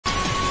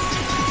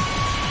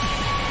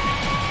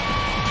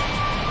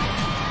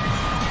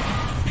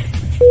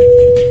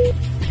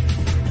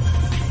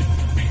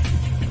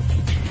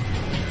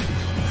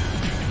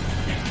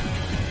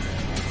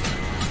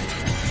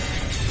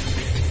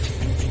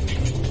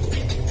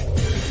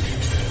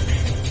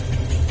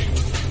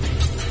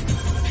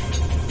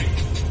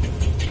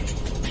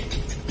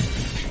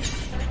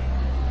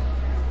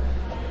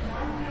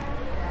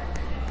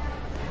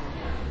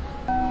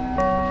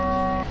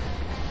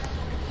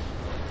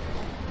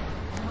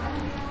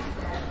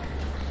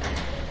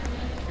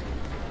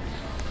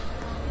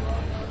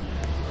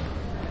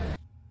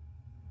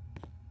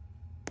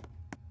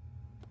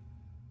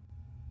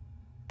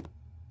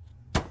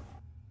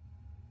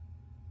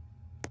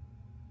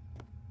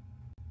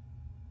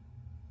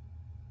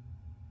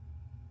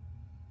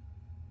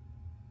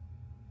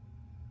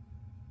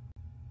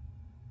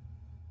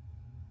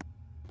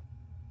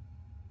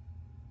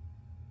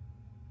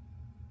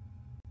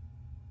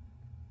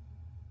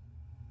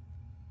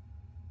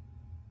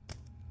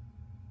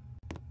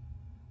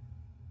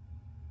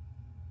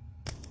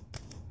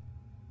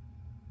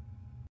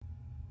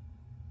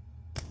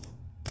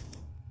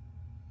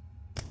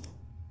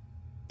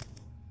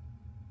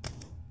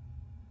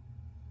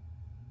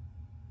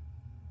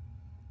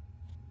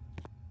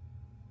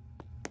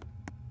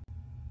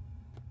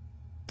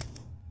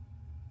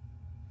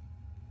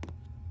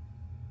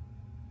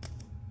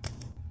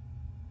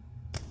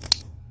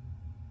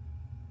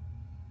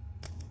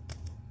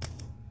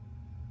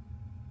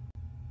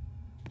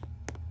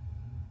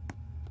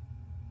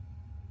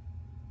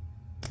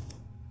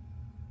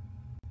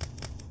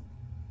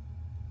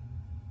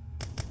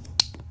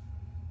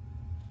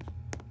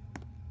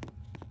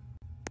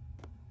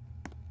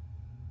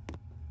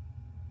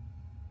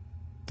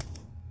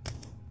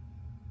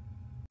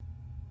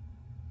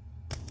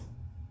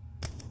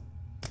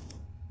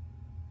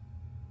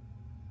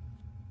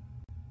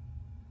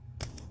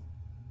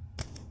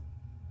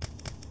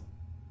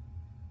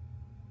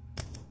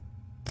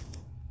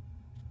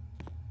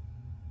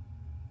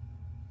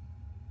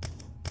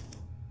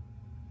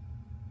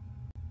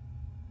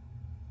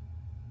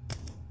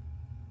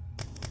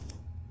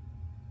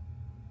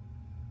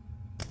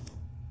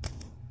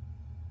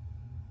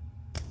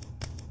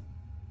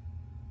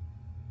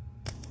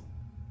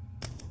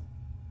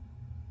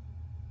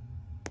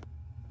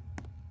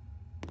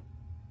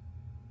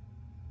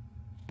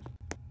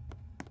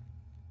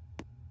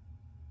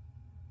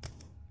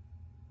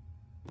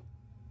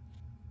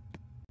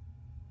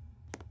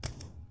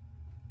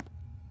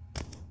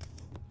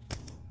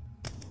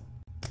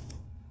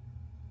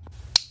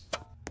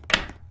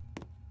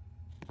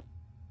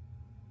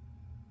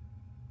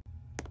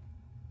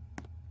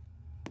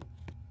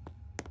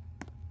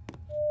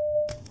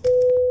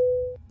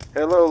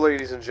Hello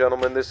ladies and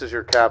gentlemen, this is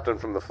your captain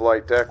from the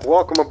flight deck.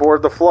 Welcome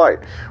aboard the flight.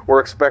 We're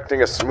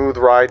expecting a smooth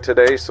ride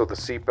today, so the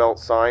seatbelt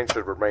sign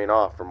should remain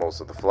off for most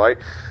of the flight.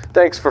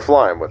 Thanks for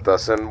flying with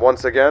us, and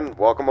once again,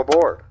 welcome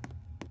aboard.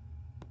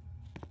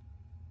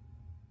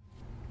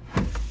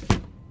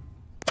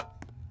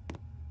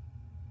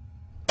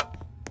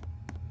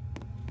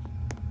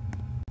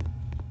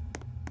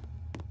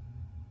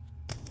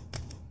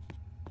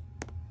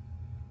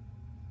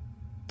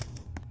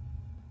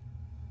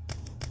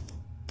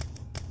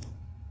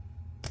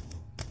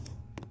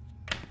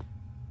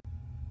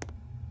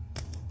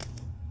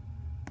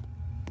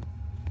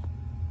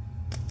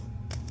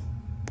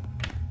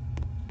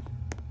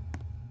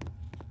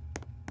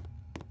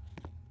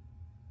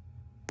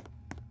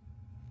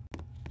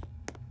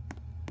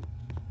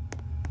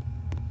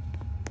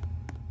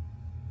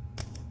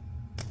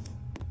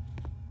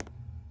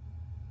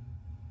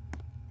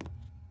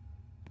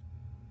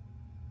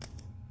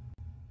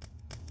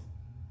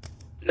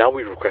 Now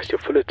we request your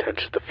full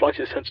attention to the flight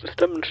attendants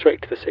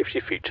demonstrate the safety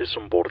features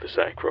on board this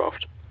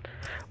aircraft.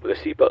 With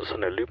the seatbelt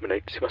sign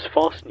illuminated, you must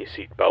fasten your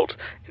seatbelt,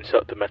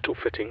 insert the metal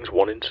fittings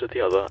one into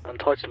the other, and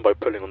tighten by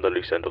pulling on the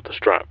loose end of the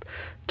strap.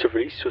 To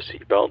release your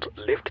seatbelt,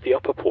 lift the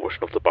upper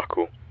portion of the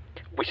buckle.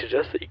 We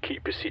suggest that you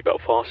keep your seatbelt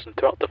fastened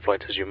throughout the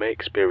flight as you may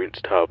experience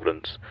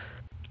turbulence.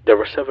 There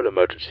are several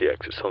emergency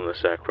exits on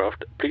this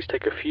aircraft. Please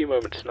take a few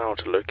moments now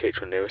to locate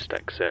your nearest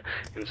exit.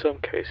 In some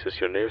cases,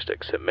 your nearest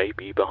exit may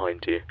be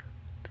behind you.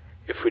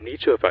 If we need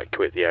to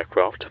evacuate the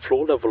aircraft,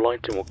 floor level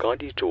lighting will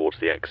guide you towards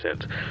the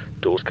exit.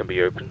 Doors can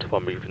be opened by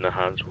moving the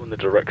handle in the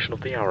direction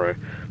of the arrow.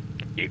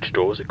 Each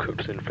door is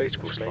equipped with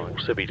inflatables that may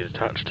also be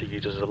detached to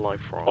use as a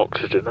life raft.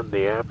 Oxygen and the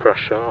air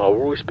pressure are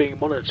always being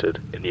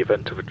monitored. In the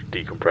event of a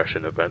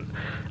decompression event,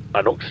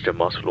 an oxygen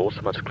mask will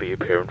automatically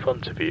appear in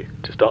front of you.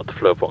 To start the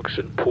flow of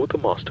oxygen, pull the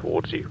mask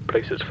towards you,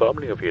 place it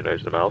firmly over your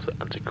nose and mouth,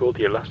 and secure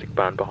the elastic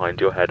band behind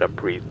your head and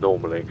breathe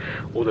normally.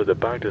 Although the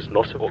bag does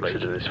not have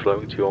oxygen is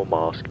flowing to your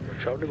mask.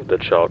 Traveling with a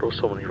child or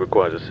someone who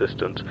requires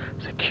assistance,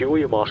 secure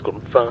your mask on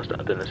first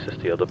and then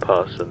assist the other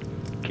person.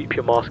 Keep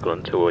your mask on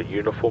until a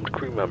uniformed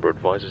crew member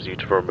advises you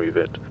to remove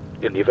it.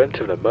 In the event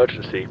of an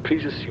emergency,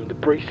 please assume the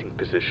bracing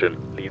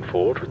position. Lean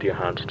forward with your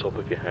hands on top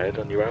of your head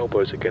and your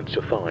elbows against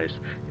your thighs.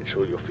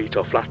 Ensure your feet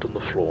are flat on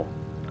the floor.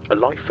 A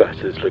life vest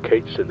is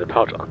located in the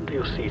pouch under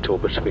your seat or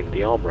between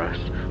the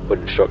armrests.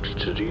 When instructed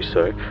to do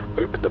so,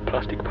 open the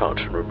plastic pouch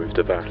and remove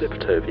the vest. Slip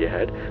it over your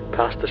head,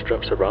 pass the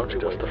straps around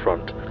you at the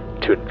front.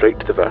 To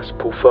inflate the vest,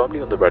 pull firmly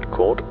on the red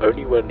cord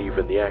only when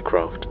leaving the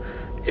aircraft.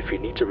 If you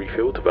need to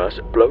refill the vest,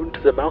 blow into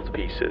the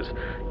mouthpieces.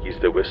 Use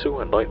the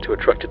whistle and light to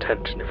attract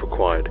attention if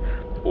required.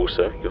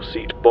 Also, your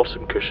seat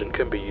bottom cushion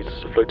can be used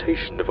as a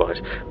flotation device.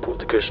 Pull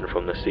the cushion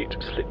from the seat,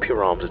 slip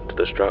your arms into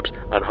the straps,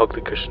 and hug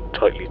the cushion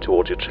tightly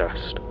towards your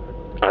chest.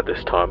 At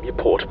this time, your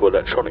portable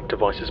electronic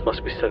devices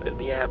must be set in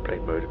the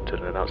airplane mode until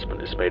an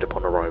announcement is made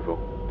upon arrival.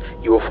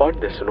 You will find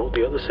this and all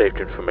the other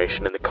safety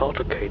information in the card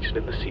located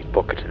in the seat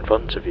pocket in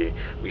front of you.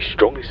 We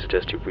strongly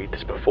suggest you read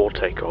this before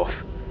takeoff.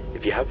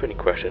 If you have any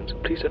questions,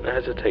 please don't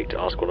hesitate to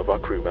ask one of our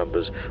crew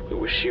members. We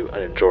wish you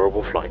an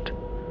enjoyable flight.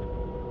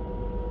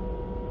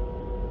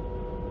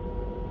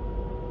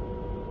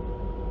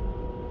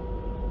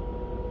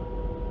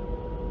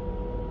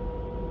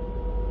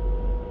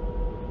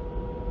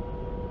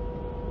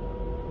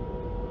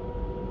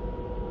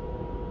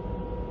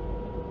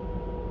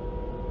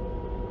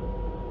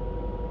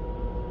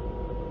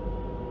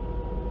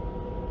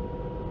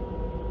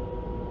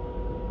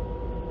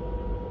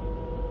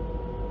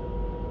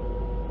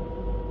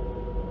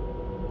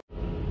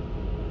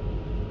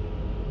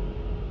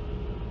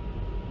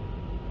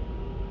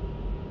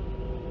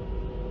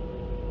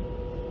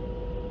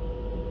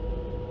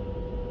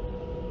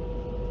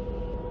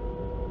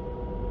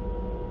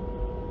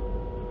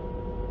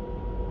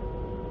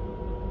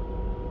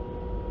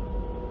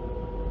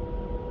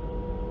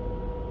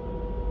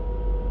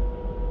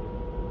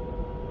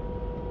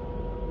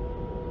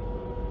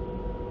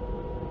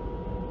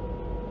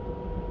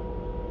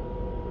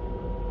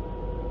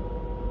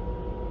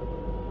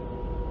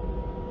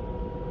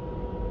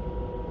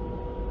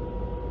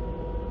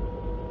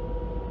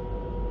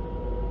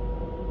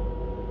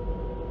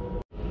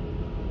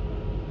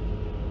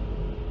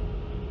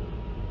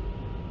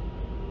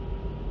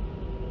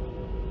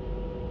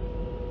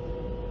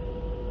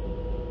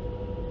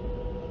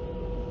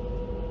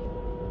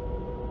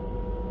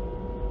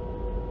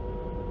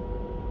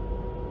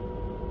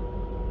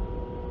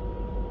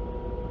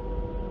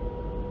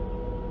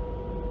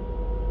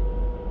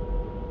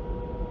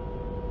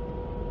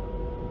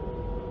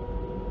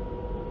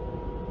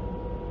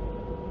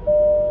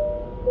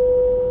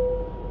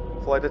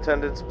 Flight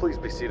attendants, please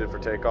be seated for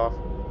takeoff.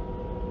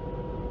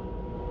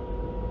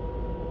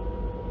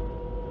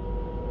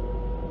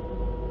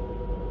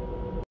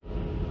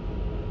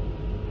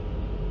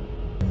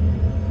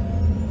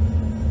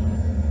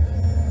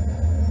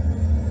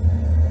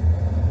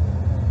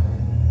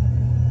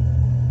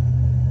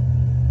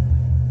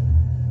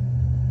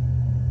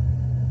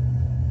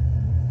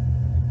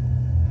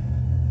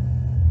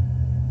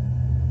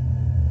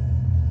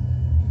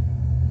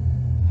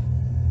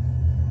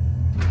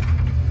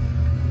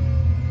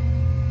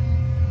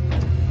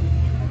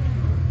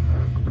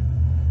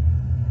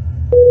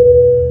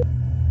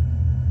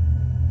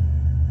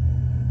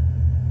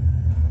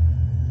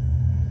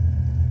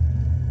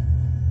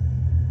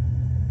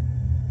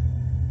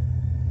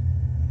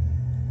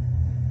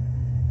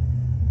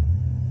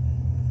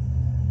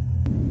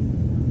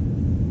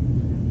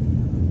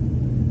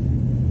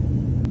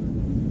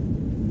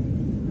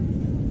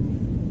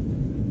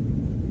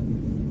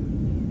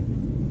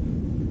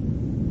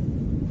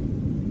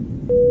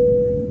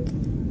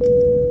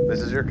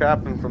 is your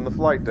captain from the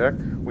flight deck.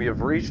 We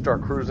have reached our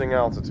cruising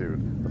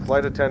altitude. The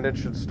flight attendant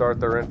should start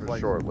their info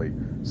shortly.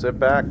 Sit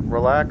back,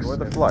 relax, enjoy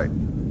the flight.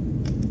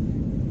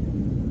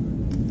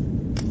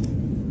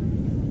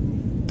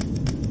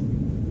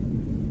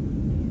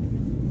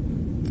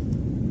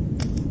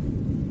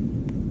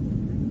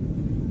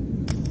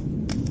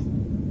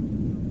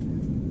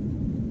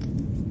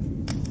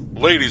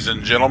 Ladies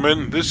and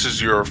gentlemen, this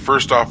is your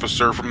first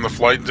officer from the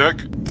flight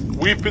deck.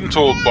 We've been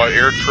told by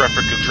air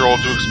traffic control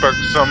to expect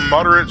some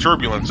moderate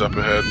turbulence up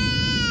ahead.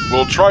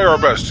 We'll try our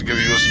best to give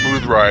you a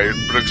smooth ride,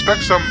 but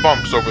expect some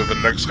bumps over the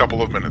next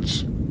couple of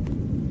minutes.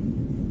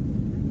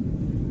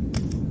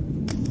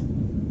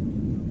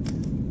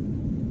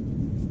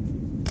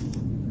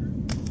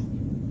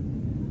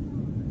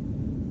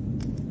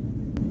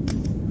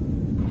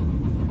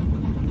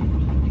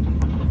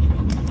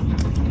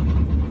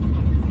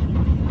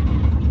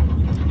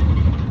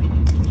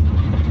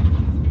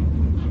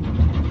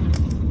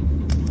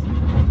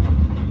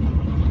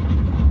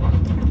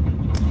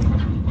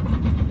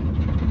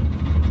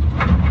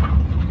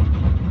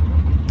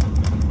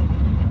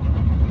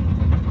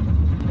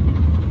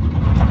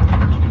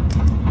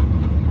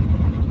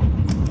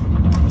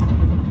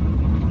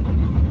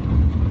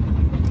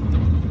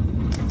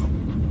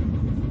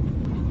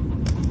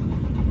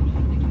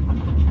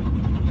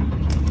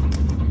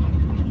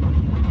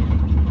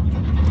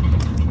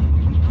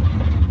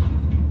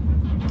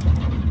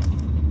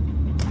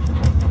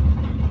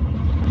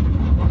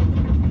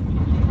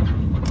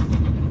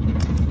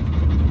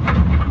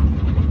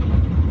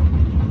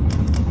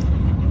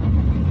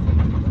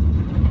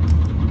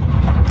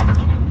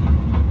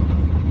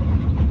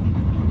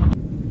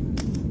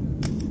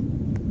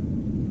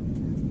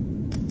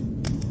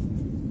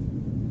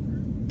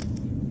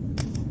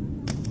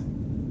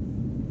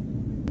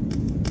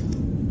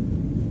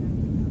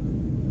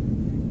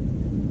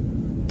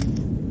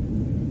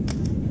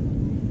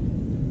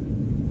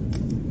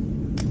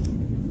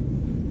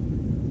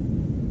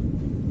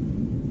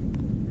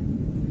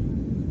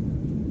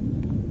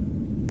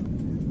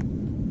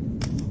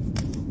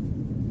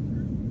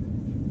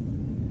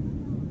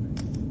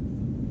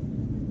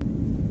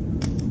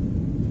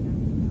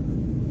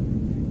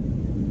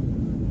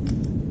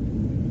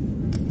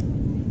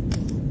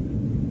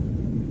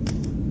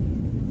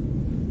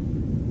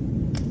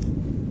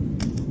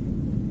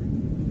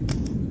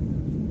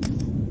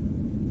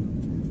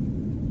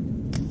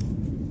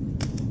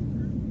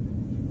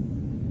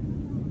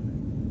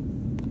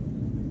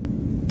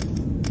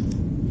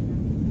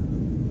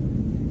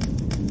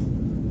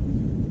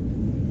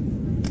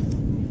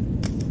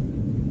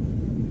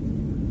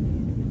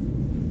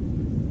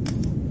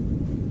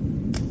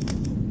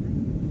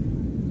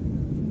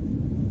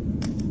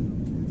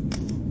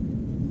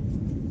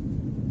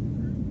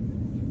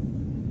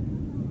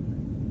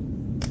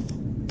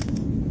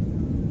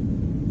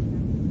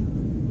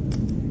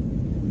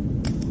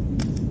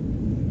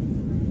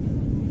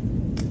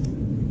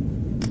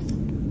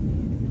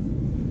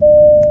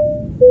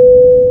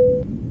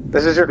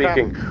 This is your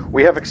speaking.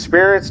 We have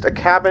experienced a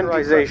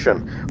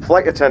cabinization.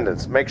 Flight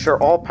attendants, make sure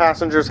all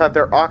passengers have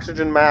their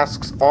oxygen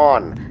masks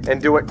on,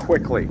 and do it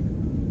quickly.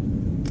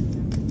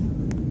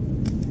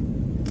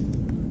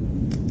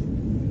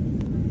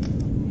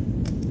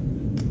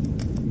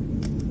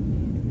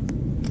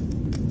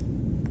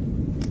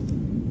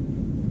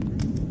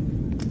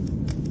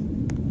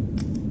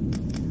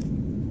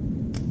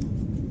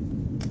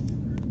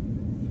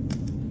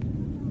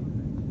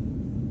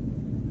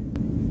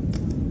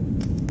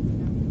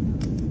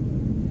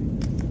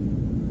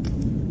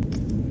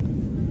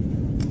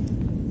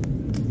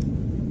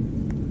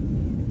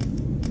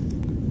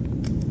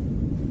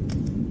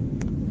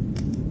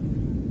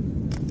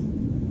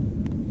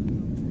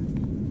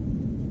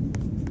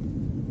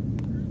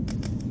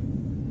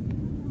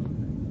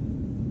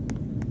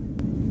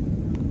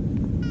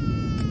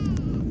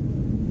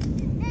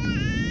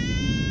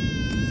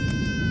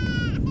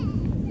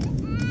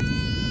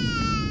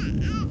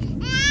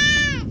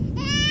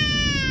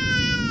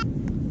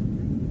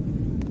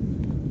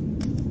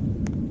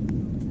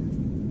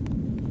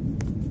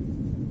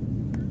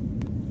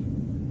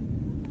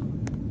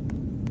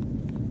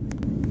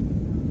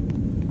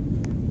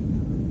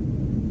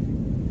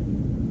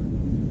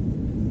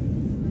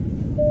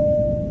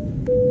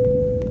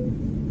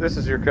 This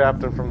is your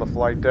captain from the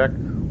flight deck.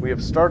 We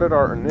have started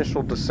our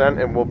initial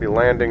descent and will be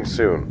landing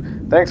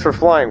soon. Thanks for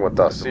flying with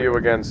us. See you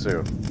again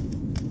soon.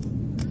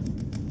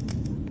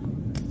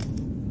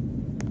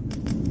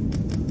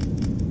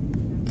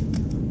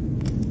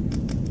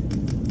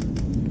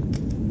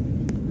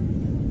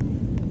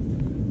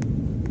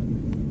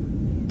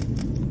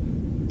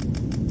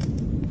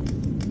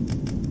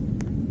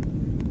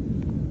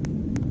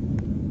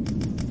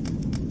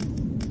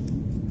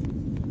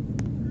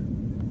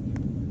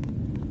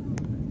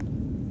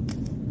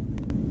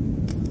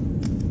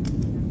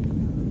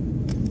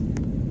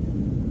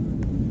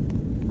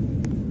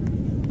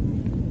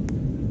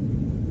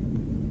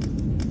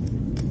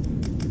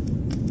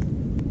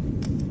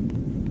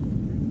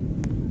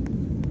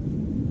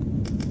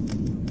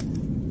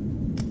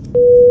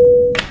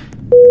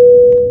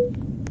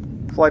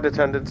 Flight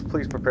attendants,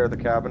 please prepare the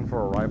cabin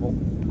for arrival.